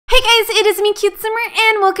Hey guys, it is me, Qtsimmer,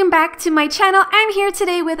 and welcome back to my channel. I'm here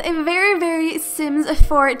today with a very Sims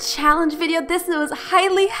 4 challenge video. This was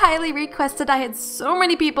highly requested. I had so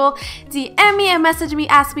many people DM me and message me,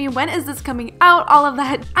 ask me when is this coming out, all of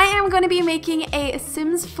that. I am going to be making a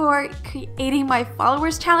Sims 4 creating my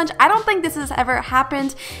followers challenge. I don't think this has ever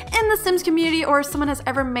happened in the Sims community or someone has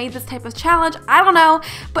ever made this type of challenge. I don't know,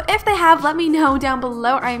 but if they have, let me know down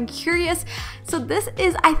below. I am curious. So this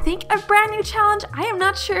is, I think, a brand new challenge. I am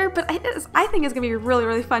not sure, but I think it's gonna be a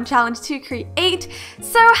really fun challenge to create.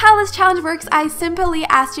 So how this challenge works, I simply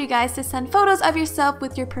asked you guys to send photos of yourself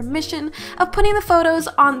with your permission of putting the photos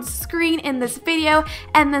on screen in this video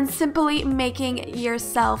and then simply making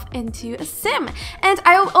yourself into a sim. And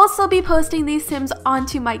I will also be posting these sims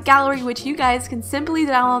onto my gallery, which you guys can simply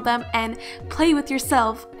download them and play with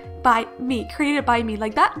yourself by me, created by me.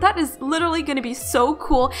 Like that is literally gonna be so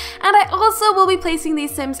cool. And I also will be placing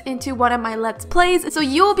these sims into one of my let's plays, so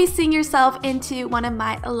you will be seeing yourself into one of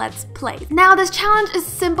my let's plays. Now this challenge is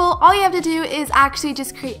simple. All you have to do is actually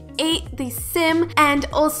just create the sim and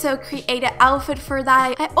also create an outfit for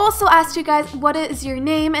that. I also asked you guys what is your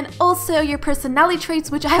name and also your personality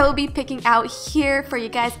traits, which I will be picking out here for you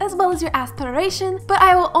guys, as well as your aspiration. But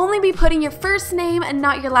I will only be putting your first name and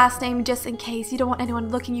not your last name, just in case you don't want anyone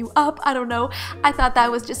looking you up. I don't know. I thought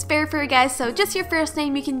that was just fair for you guys. So just your first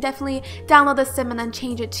name. You can definitely download the sim and then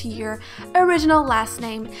change it to your original last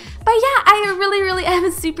name. But yeah, I really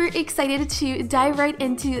am super excited to dive right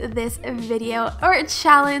into this video or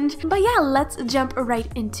challenge. But yeah, let's jump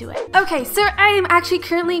right into it. Okay, so I am actually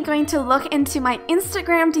currently going to look into my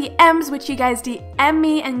Instagram DMs, which you guys DM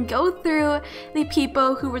me, and go through the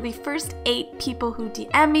people who were the first 8 people who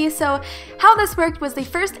DM me. So how this worked was the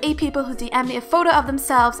first 8 people who DM me a photo of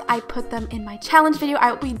themselves, I put them in my challenge video.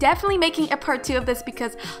 I will be definitely making a part 2 of this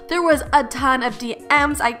because there was a ton of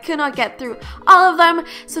DMs. I could not get through all of them,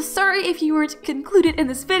 so sorry if you weren't concluded in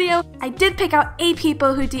this video. I did pick out 8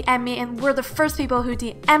 people who DM me and were the first people who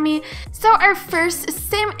DM me. So our first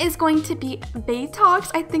sim is going to be Baytalks.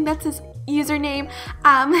 I think that's his username.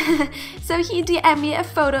 So he DM'd me a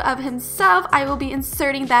photo of himself. I will be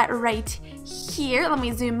inserting that right here. Let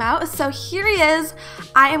me zoom out. So here he is.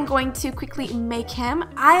 I am going to quickly make him.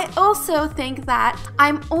 I also think that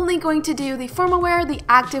I'm only going to do the formal wear, the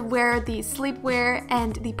active wear, the sleep wear,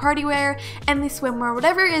 and the party wear, and the swimwear.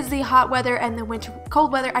 Whatever is the hot weather and the winter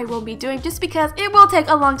cold weather I will be doing, just because it will take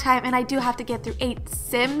a long time and I do have to get through 8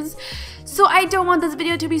 sims. So I don't want this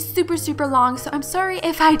video to be super long, so I'm sorry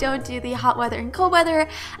if I don't do the hot weather and cold weather.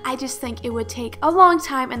 I just think it would take a long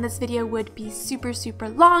time and this video would be super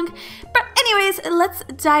long. But anyways, let's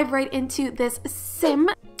dive right into this sim.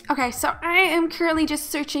 Okay, so I am currently just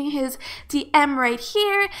searching his DM right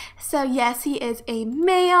here. So yes, he is a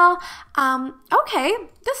male. Okay,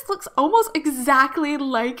 this looks almost exactly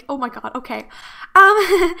like, oh my god, okay.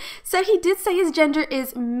 So he did say his gender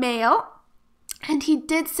is male. And he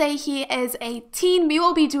did say he is a teen. We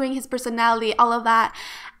will be doing his personality, all of that,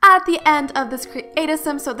 at the end of this creative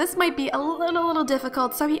sim, so this might be a little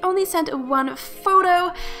difficult. So he only sent 1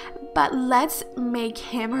 photo, but let's make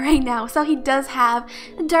him right now. So he does have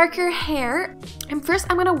darker hair. And first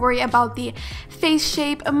I'm gonna worry about the face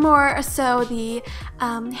shape more so the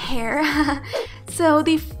hair. So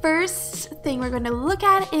the first thing we're gonna look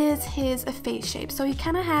at is his face shape. So he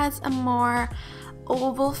kind of has a more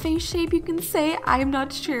oval face shape, you can say. I'm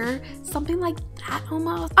not sure, something like that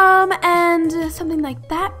almost, and something like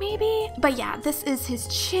that maybe. But yeah, this is his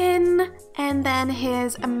chin and then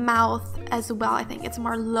his mouth as well. I think it's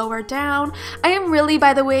more lower down. I am really,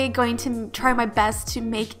 by the way, going to try my best to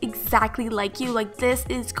make exactly like you. Like, this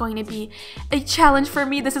is going to be a challenge for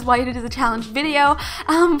me. This is why it is a challenge video,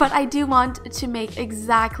 but I do want to make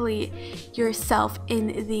exactly yourself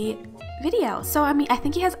in the video. So I mean, I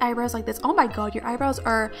think he has eyebrows like this. Oh my god, your eyebrows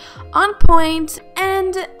are on point.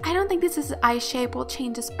 And I don't think this is eye shape. We'll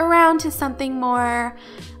change this around to something more,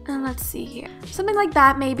 let's see here, something like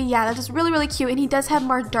that maybe. Yeah, that's just really cute. And he does have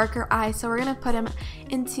more darker eyes, so we're gonna put him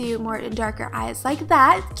into more darker eyes like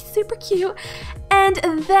that. Super cute. And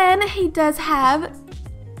then he does have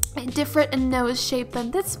a different nose shape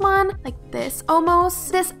than this one, like this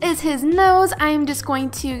almost. This is his nose. I'm just going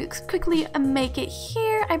to quickly make it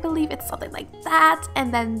here. I believe it's something like that,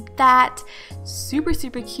 and then that. Super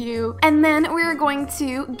cute. And then we're going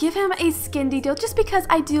to give him a skin detail just because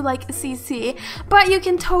I do like CC, but you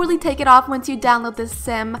can totally take it off once you download this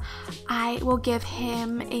sim. I will give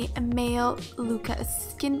him a male Luca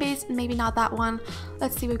skin base, maybe not that one.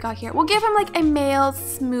 Let's see what we got here. We'll give him like a male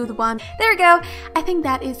smooth one. There we go. I think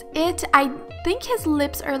that is it. I think his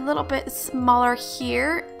lips are a little bit smaller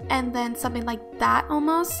here, and then something like that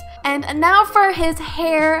almost. And now for his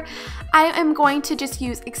hair, I am going to just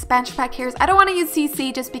use expansion pack hairs. I don't want to use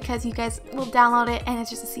CC just because you guys will download it and it's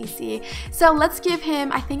just a CC. So let's give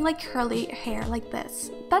him, I think, like curly hair like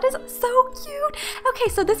this. That is so cute. Okay,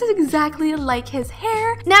 so this is exactly like his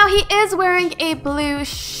hair. Now he is wearing a blue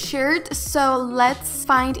shirt, so let's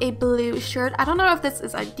find a blue shirt. I don't know if this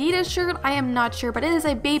is Adidas shirt. I am not sure, but it is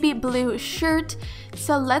a baby blue shirt.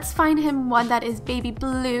 So let's find him one that is baby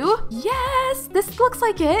blue. Yes, this looks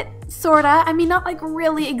like it. Sorta. I mean, not like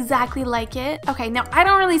really exactly like it. Okay, now I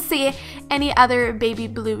don't really see any other baby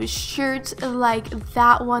blue shirts like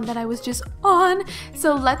that one that I was just on.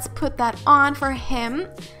 So let's put that on for him.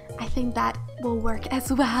 I think that will work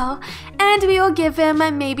as well. And we will give him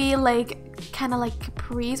maybe like kind of like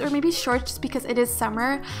capris or maybe shorts just because it is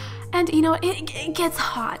summer. And you know, it gets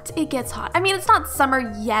hot. It gets hot. I mean, it's not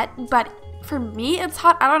summer yet, but for me, it's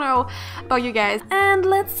hot. I don't know about you guys. And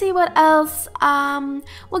let's see what else.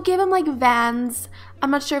 We'll give him like Vans. I'm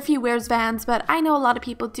not sure if he wears Vans, but I know a lot of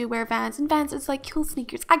people do wear Vans. And Vans is like cool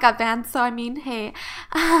sneakers. I got Vans, so I mean, hey.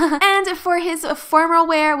 And for his formal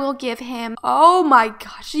wear, we'll give him, oh my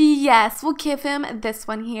gosh, yes, we'll give him this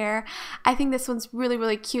one here. I think this one's really,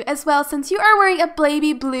 really cute as well. Since you are wearing a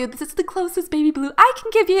baby blue, this is the closest baby blue I can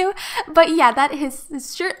give you. But yeah, that is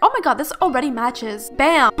his shirt. Oh my god, this already matches.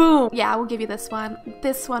 Bam, boom. Yeah, we'll give you this one.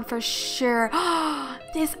 This one for sure.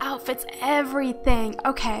 This outfit's everything.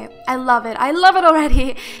 Okay, I love it. I love it already.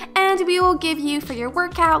 And we will give you for your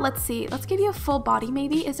workout, let's see, let's give you a full body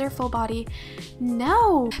maybe. Is there a full body?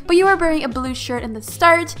 No. But you are wearing a blue shirt in the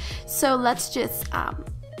start, so let's just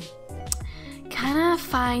kind of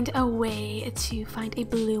find a way to find a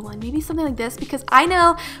blue one. Maybe something like this, because I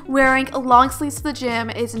know wearing long sleeves to the gym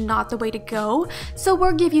is not the way to go. So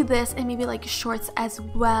we'll give you this and maybe like shorts as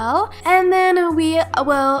well. And then we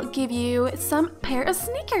will give you some pair of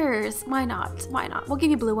sneakers. Why not? Why not? We'll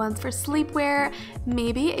give you blue ones for sleepwear.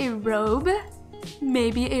 Maybe a robe.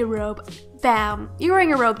 Maybe a robe. Bam. You're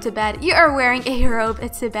wearing a robe to bed. You are wearing a robe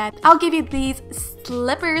to bed. I'll give you these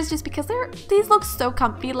slippers just because these look so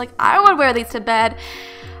comfy. Like, I would wear these to bed.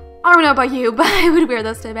 I don't know about you, but I would wear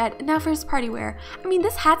those to bed. Now for his party wear. I mean,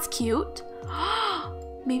 this hat's cute.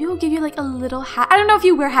 Maybe we'll give you like a little hat. I don't know if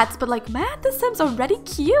you wear hats, but like, man, this Sim's already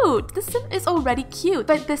cute. This Sim is already cute.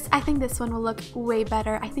 But I think this one will look way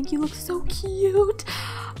better. I think you look so cute.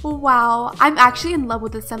 Wow, I'm actually in love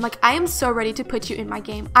with this Sim. Like, I am so ready to put you in my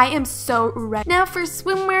game. I am so ready. Now for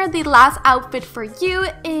swimwear, the last outfit for you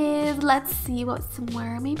is, let's see what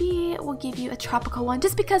swimwear. Maybe we'll give you a tropical one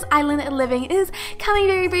just because island living is coming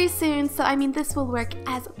very, very soon. So, I mean, this will work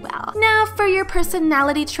as well. Now for your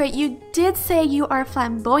personality trait, you did say you are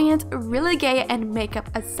flamboyant, really gay, and makeup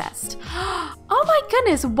obsessed. Oh my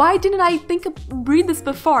goodness, why didn't I read this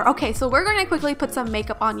before? Okay, so we're going to quickly put some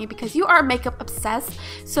makeup on you because you are makeup obsessed.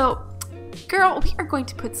 So, girl, we are going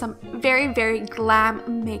to put some very, very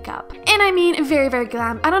glam makeup. And I mean very, very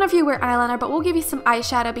glam. I don't know if you wear eyeliner, but we'll give you some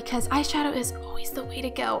eyeshadow because eyeshadow is always the way to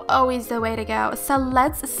go. Always the way to go. So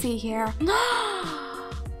let's see here.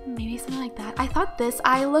 Maybe something like that. I thought this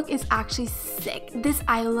eye look is actually sick. This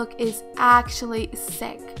eye look is actually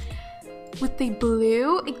sick. With the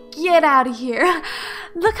blue, get out of here.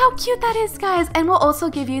 Look how cute that is, guys. And we'll also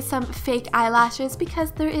give you some fake eyelashes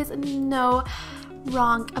because there is no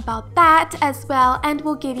wrong about that as well. And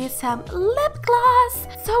we'll give you some lip gloss.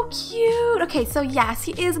 So cute. Okay, so yes,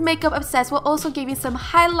 he is makeup obsessed. We'll also give you some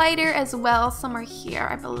highlighter as well, somewhere here,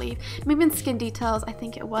 I believe. Maybe in skin details, I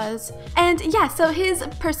think it was. And yeah, so his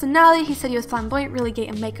personality, he said he was flamboyant, really gay,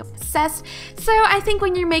 and makeup obsessed. So I think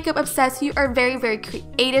when you're makeup obsessed, you are very, very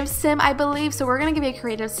creative Sim, I believe. So we're gonna give you a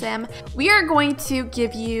creative Sim. We are going to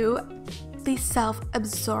give you the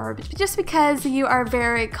self-absorbed just because you are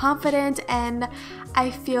very confident and I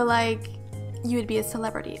feel like you would be a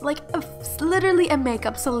celebrity, like literally a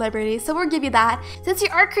makeup celebrity. So we'll give you that. Since you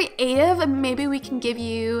are creative, maybe we can give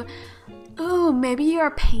you, oh, maybe you're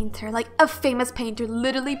a painter, like a famous painter,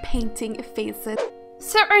 literally painting faces.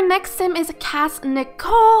 So our next Sim is Cass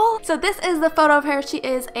Nicole. So this is the photo of her. She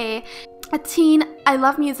is a teen. I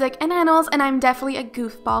love music and animals, and I'm definitely a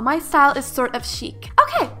goofball. My style is sort of chic.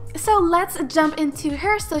 Okay, so let's jump into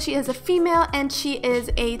her. So she is a female and she is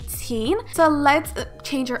a teen. So let's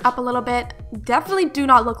change her up a little bit. Definitely do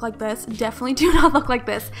not look like this. Definitely do not look like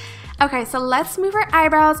this. Okay, so let's move her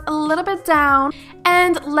eyebrows a little bit down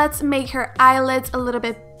and let's make her eyelids a little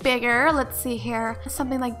bit bigger. Let's see here.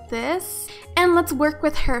 Something like this. And let's work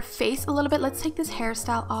with her face a little bit. Let's take this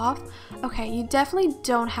hairstyle off. Okay, you definitely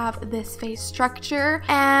don't have this face structure.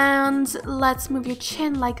 And let's move your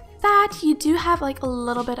chin like that. You do have like a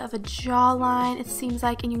little bit of a jawline, it seems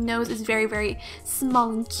like, and your nose is very, very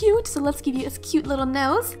small and cute. So let's give you a cute little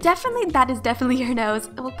nose. Definitely, that is definitely your nose.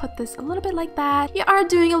 We'll put this a little bit like that. You are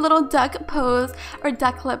doing a little duck pose or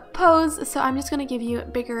duck lip pose. So I'm just gonna give you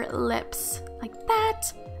bigger lips like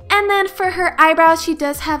that. And then for her eyebrows, she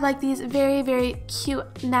does have like these very, very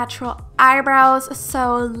cute natural eyebrows.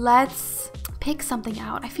 So let's pick something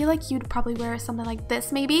out. I feel like you'd probably wear something like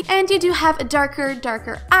this maybe. And you do have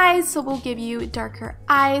darker eyes, so we'll give you darker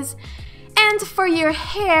eyes. And for your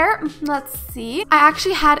hair, let's see. I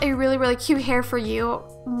actually had a really, really cute hair for you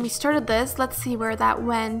when we started this. Let's see where that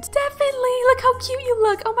went. Definitely, look how cute you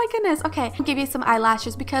look. Oh my goodness. Okay, I'll give you some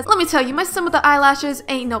eyelashes because let me tell you, my sim with the eyelashes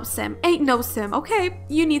ain't no sim. Ain't no sim, okay?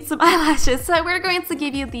 You need some eyelashes. So we're going to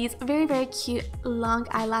give you these very, very cute long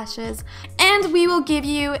eyelashes. And we will give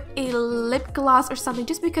you a lip gloss or something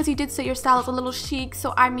just because you did say your style is a little chic.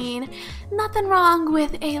 So I mean, nothing wrong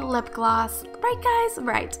with a lip gloss. Right, guys?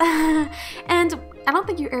 Right. And I don't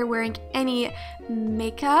think you're wearing any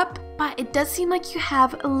makeup, but it does seem like you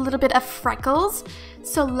have a little bit of freckles.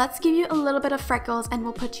 So let's give you a little bit of freckles and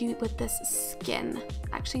we'll put you with this skin.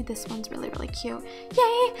 Actually, this one's really, really cute.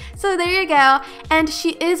 Yay! So there you go. And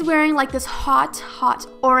she is wearing like this hot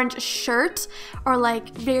orange shirt or like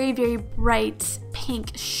very, very bright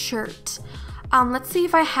pink shirt. Let's see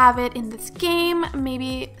if I have it in this game.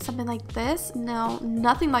 Maybe something like this. No,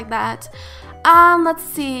 nothing like that. Let's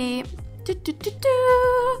see.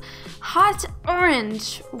 Hot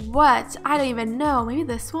orange. What? I don't even know. Maybe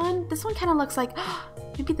this one? This one kind of looks like,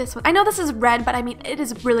 maybe this one. I know this is red, but I mean, it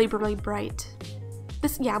is really, really bright.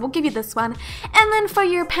 This, yeah, we'll give you this one. And then for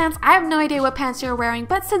your pants, I have no idea what pants you're wearing,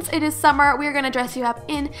 but since it is summer, we're gonna dress you up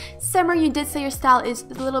in summer. You did say your style is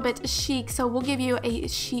a little bit chic, so we'll give you a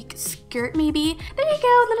chic skirt maybe. There you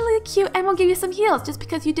go, literally cute, and we'll give you some heels just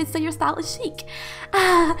because you did say your style is chic.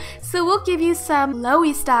 So we'll give you some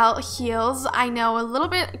Lowy style heels. I know, a little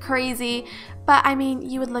bit crazy, but I mean,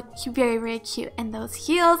 you would look very, very cute in those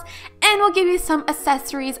heels. And we'll give you some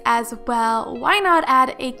accessories as well. Why not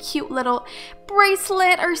add a cute little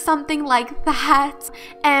bracelet or something like that?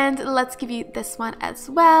 And let's give you this one as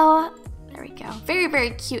well. There we go. Very,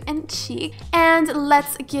 very cute and chic. And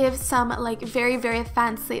let's give some like very, very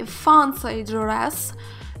fancy dress,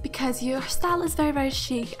 because your style is very, very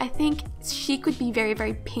chic. I think chic would be very,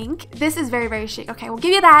 very pink. This is very, very chic. Okay, we'll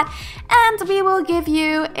give you that. And we will give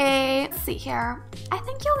you a, let's see here. I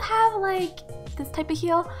think you'll have like this type of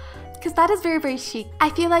heel, because that is very, very chic. I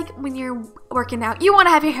feel like when you're working out, you want to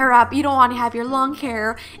have your hair up. You don't want to have your long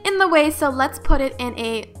hair in the way. So let's put it in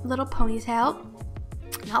a little ponytail.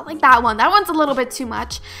 Not like that one. That one's a little bit too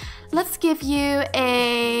much. Let's give you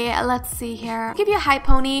a, let's see here. Give you a high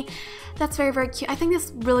pony. That's very, very cute. I think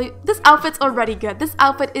this outfit's already good. This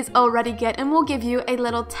outfit is already good. And we'll give you a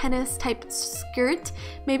little tennis type skirt.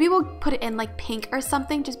 Maybe we'll put it in like pink or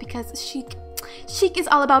something just because chic is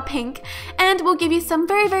all about pink. And we'll give you some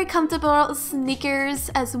very, very comfortable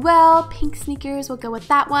sneakers as well. Pink sneakers, we'll go with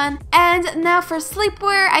that one. And now for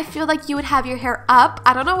sleepwear, I feel like you would have your hair up.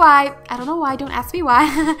 I don't know why. Don't ask me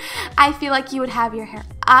why. I feel like you would have your hair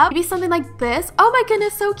up. Maybe something like this. Oh my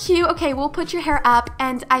goodness, so cute. Okay, we'll put your hair up,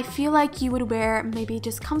 and I feel like you would wear maybe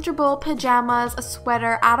just comfortable pajamas, a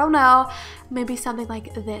sweater, I don't know. Maybe something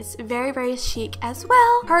like this. Very, very chic as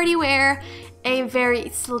well. Party wear, a very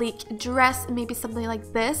sleek dress, maybe something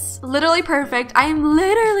like this. Literally perfect. I am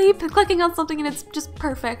literally clicking on something and it's just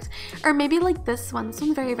perfect. Or maybe like this one. This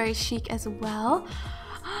one's very, very chic as well.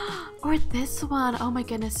 Or this one. Oh my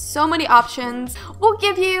goodness, so many options. We'll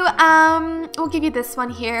give you this one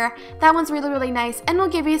here. That one's really, really nice. And we'll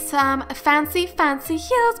give you some fancy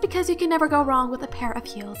heels, because you can never go wrong with a pair of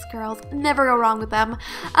heels, girls. Never go wrong with them.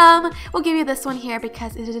 We'll give you this one here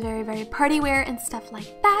because it is very, very party wear and stuff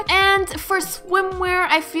like that. And for swimwear,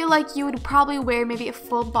 I feel like you would probably wear maybe a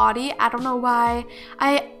full body. I don't know why.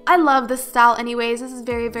 I love this style anyways. This is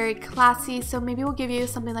very, very classy. So maybe we'll give you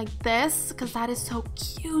something like this because that is so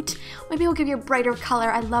cute. Maybe we'll give you a brighter color.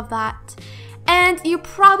 I love that. And you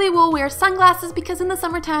probably will wear sunglasses because in the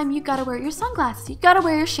summertime, you gotta wear your sunglasses. You gotta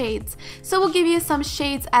wear your shades. So we'll give you some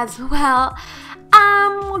shades as well.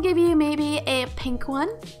 We'll give you maybe a pink one.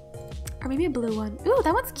 Or maybe a blue one. Ooh,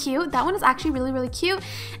 that one's cute. That one is actually really, really cute.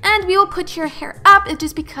 And we will put your hair up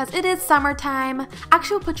just because it is summertime.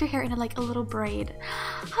 Actually, we'll put your hair in like a little braid.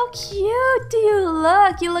 How cute do you look?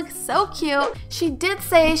 you look so cute. She did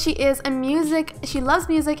say she loves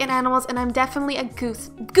music and animals, and I'm definitely a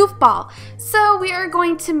goofball. So we are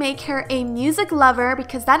going to make her a music lover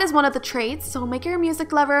because that is one of the traits. So we'll make her a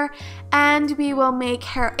music lover, and we will make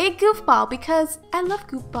her a goofball because I love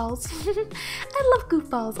goofballs. I love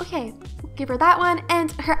goofballs. Okay, give her that one.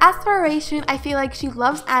 And her aspiration, I feel like she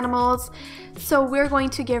loves animals, so we're going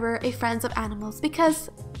to give her a friends of animals because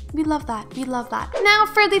we love that. We love that. Now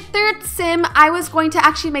for the third sim, I was going to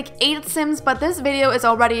actually make 8 sims, but this video is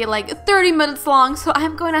already like 30 minutes long, so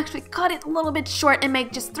I'm going to actually cut it a little bit short and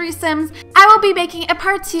make just 3 sims. I will be making a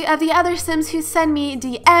part 2 of the other sims who send me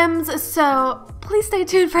DMs, so please stay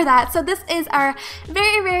tuned for that. So this is our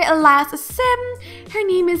very last sim. Her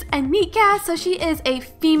name is Anika, so she is a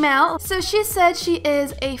female. So she said she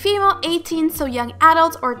is a female, 18, so young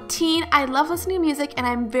adult or teen. I love listening to music and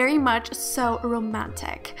I'm very much so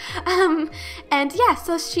romantic. And yeah,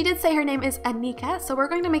 so she did say her name is Anika, so we're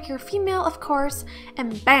going to make her female, of course,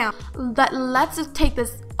 and bam. But let's just take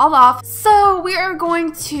this all off. So we are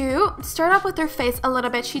going to start off with her face a little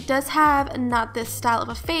bit. She does have not this style of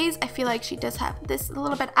a face. I feel like she does have this a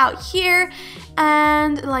little bit out here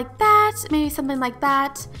and like that, maybe something like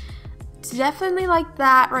that. Definitely like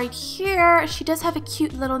that right here. She does have a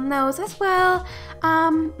cute little nose as well.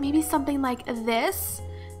 Maybe something like this.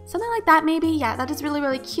 Something like that maybe. Yeah, that is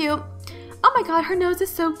really cute. Oh my god, her nose is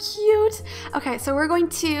so cute. Okay, so we're going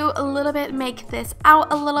to a little bit make this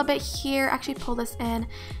out a little bit here. Actually pull this in.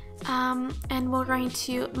 And we're going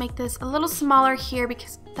to make this a little smaller here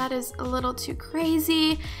because that is a little too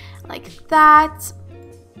crazy. Like that.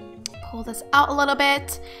 Pull this out a little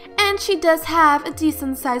bit. And she does have a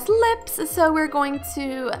decent sized lips, so we're going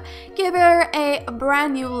to give her a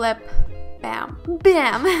brand new lip. Bam.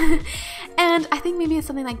 Bam. And I think maybe it's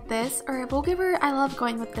something like this, or we'll give her, I love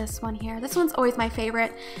going with this one here. This one's always my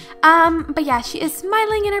favorite. But yeah, she is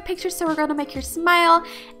smiling in her picture, so we're going to make her smile,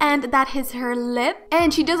 and that is her lip.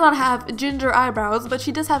 And she does not have ginger eyebrows, but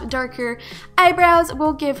she does have darker eyebrows.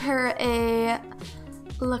 We'll give her a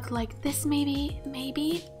look like this maybe.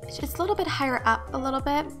 It's a little bit higher up a little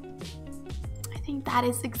bit. I think that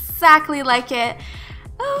is exactly like it.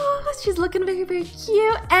 Oh, she's looking very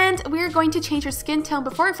cute. And we're going to change her skin tone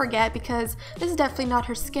before I forget because this is definitely not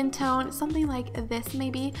her skin tone. Something like this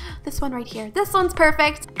maybe. This one right here. This one's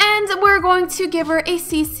perfect. And we're going to give her a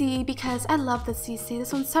CC because I love the CC.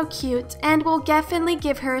 This one's so cute. And we'll definitely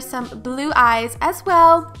give her some blue eyes as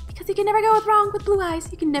well, because you can never go wrong with blue eyes.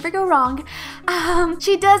 You can never go wrong.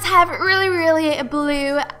 She does have really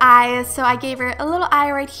blue eyes, so I gave her a little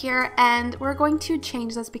eye right here, and we're going to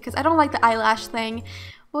change this because I don't like the eyelash thing.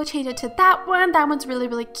 We'll change it to that one. That one's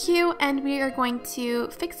really cute, and we are going to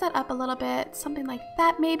fix that up a little bit, something like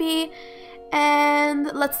that maybe. And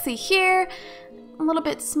let's see here, a little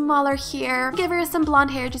bit smaller here. Give her some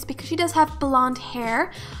blonde hair just because she does have blonde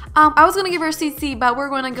hair. I was gonna give her a CC, but we're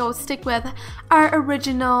gonna go stick with our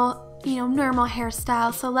original, you know, normal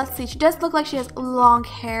hairstyle. So let's see. She does look like she has long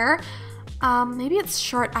hair. Maybe it's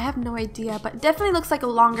short, I have no idea, but it definitely looks like a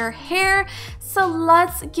longer hair. So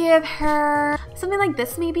let's give her something like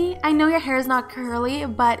this maybe. I know your hair is not curly,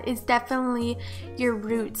 but it's definitely your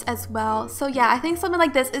roots as well. So yeah, I think something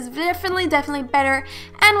like this is definitely better.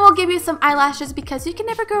 And we'll give you some eyelashes because you can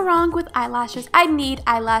never go wrong with eyelashes. I need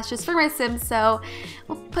eyelashes for my Sims, so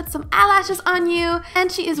we'll put some eyelashes on you.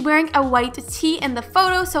 And she is wearing a white tee in the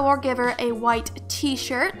photo, so we'll give her a white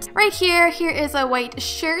t-shirt. Right here is a white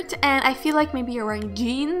shirt, and I feel like maybe you're wearing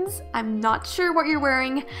jeans. I'm not sure what you're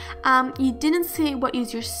wearing. You didn't say what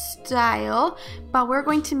is your style, but we're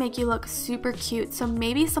going to make you look super cute. So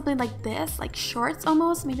maybe something like this, like shorts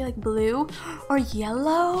almost, maybe like blue or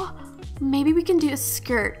yellow. Maybe we can do a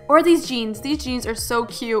skirt or these jeans. These jeans are so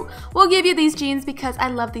cute. We'll give you these jeans because I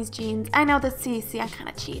love these jeans. I know the CC, I'm kind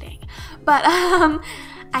of cheating, but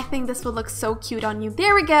I think this will look so cute on you.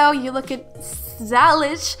 There we go. You look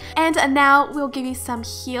stylish. And now we'll give you some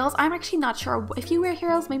heels. I'm actually not sure if you wear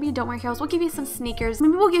heels. Maybe you don't wear heels. We'll give you some sneakers.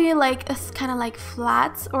 Maybe we'll give you like a kind of like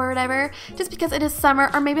flats or whatever, just because it is summer.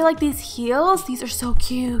 Or maybe like these heels. These are so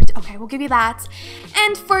cute. Okay, we'll give you that.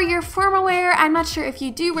 And for your formal wear, I'm not sure if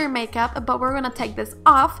you do wear makeup, but we're gonna take this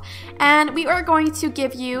off. And we are going to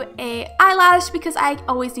give you a eyelash because I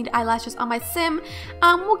always need eyelashes on my Sim.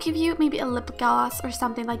 We'll give you maybe a lip gloss or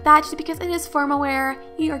something like that, just because it is formal wear.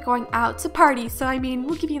 You are going out to party, so I mean,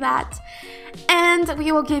 we'll give you that. And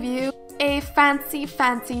we will give you a fancy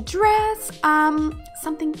dress,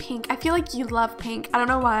 something pink. I feel like you love pink. I don't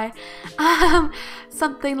know why.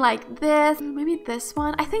 Something like this. Maybe this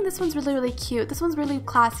one. I think this one's really, really cute. This one's really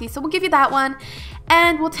classy. So we'll give you that one.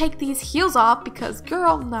 And we'll take these heels off because,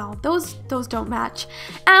 girl, no, those don't match.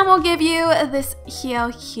 And we'll give you this heel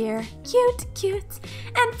here. Cute, cute.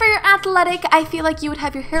 And for your athletic, I feel like you would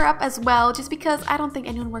have your hair up as well, just because I don't think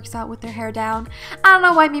anyone works out with their hair down. I don't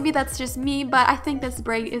know why, maybe that's just me, but I think this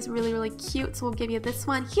braid is really, really cute. So we'll give you this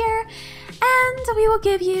one here. And we will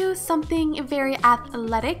give you something very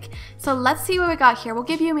athletic. So let's see what we got here. We'll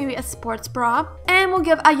give you maybe a sports bra. And we'll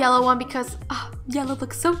give a yellow one because yellow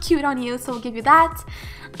looks so cute on you. So we'll give you that.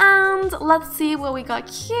 And let's see what we got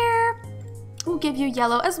here. We'll give you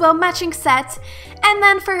yellow as well, matching set. And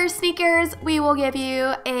then for her sneakers, we will give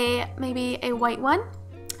you maybe a white one,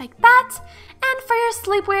 like that. And for your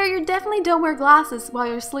sleepwear, you definitely don't wear glasses while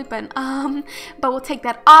you're sleeping. But we'll take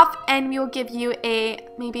that off and we will give you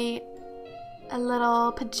maybe a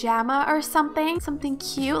little pajama or something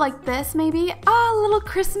cute like this, maybe. Little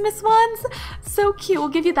Christmas ones, so cute. We'll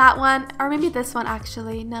give you that one, or maybe this one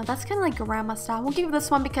actually. No, that's kind of like grandma style. We'll give you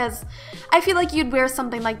this one because I feel like you'd wear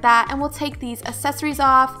something like that. And we'll take these accessories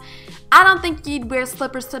off. I don't think you'd wear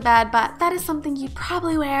slippers to bed, but that is something you'd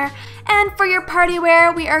probably wear. And for your party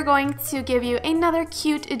wear, we are going to give you another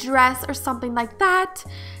cute dress or something like that.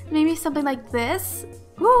 Maybe something like this.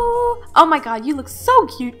 Ooh, oh my god, you look so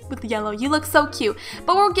cute with the yellow. You look so cute.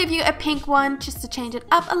 But we'll give you a pink one just to change it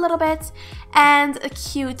up a little bit. And a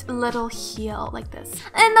cute little heel like this.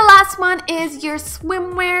 And the last one is your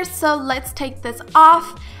swimwear. So let's take this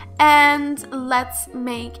off and let's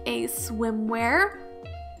make a swimwear.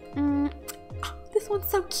 This one's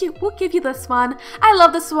so cute. We'll give you this one. I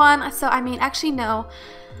love this one. So, I mean, actually, no.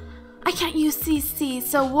 I can't use CC,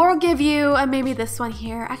 so we'll give you maybe this one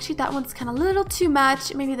here. Actually, that one's kind of a little too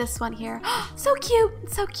much. Maybe this one here. So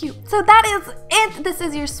cute, so cute. So that is it. This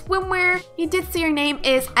is your swimwear. You did see your name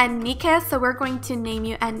is Anika, so we're going to name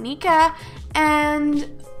you Anika.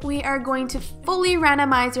 And we are going to fully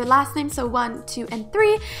randomize your last name, so 1, 2, and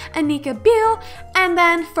 3, Anika Beal. And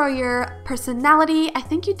then for your personality, I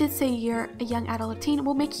think you did say you're a young adult or teen.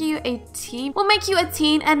 We'll make you a teen. We'll make you a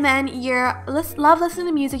teen, and then you're love listening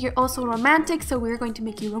to music. You're also romantic, so we're going to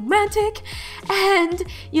make you romantic. And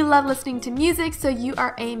you love listening to music, so you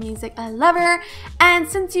are a music lover. And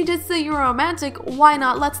since you did say you're romantic, why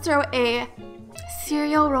not? Let's throw a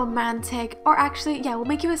serial romantic, or actually, yeah, we'll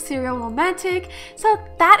make you a serial romantic. So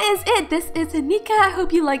that is it. This is Anika. I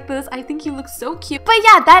hope you like this. I think you look so cute. But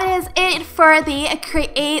yeah, that is it for the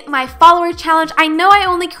Create My Follower Challenge. I know I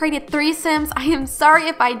only created 3 Sims. I am sorry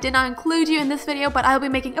if I did not include you in this video, but I'll be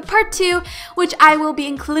making a part 2, which I will be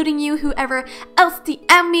including you. Whoever else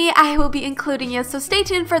DM me, I will be including you. So stay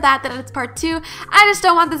tuned for that. That it's part 2. I just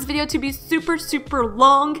don't want this video to be super, super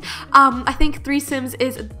long. I think 3 Sims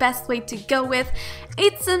is the best way to go with.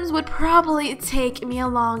 8 Sims would probably take me a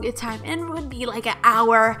long time and would be like an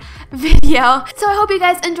hour video. So I hope you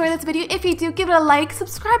guys enjoy this video. If you do, give it a like,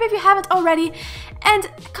 subscribe if you haven't already, and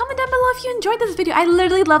comment down below if you enjoyed this video. I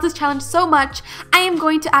literally love this challenge so much. I am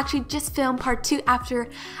going to actually just film part 2 after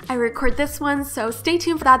I record this one, so stay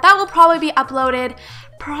tuned for that. That will probably be uploaded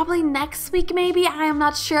probably next week maybe. I am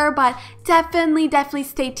not sure, but definitely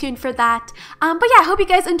stay tuned for that. But yeah, I hope you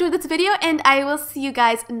guys enjoyed this video, and I will see you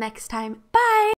guys next time. Bye!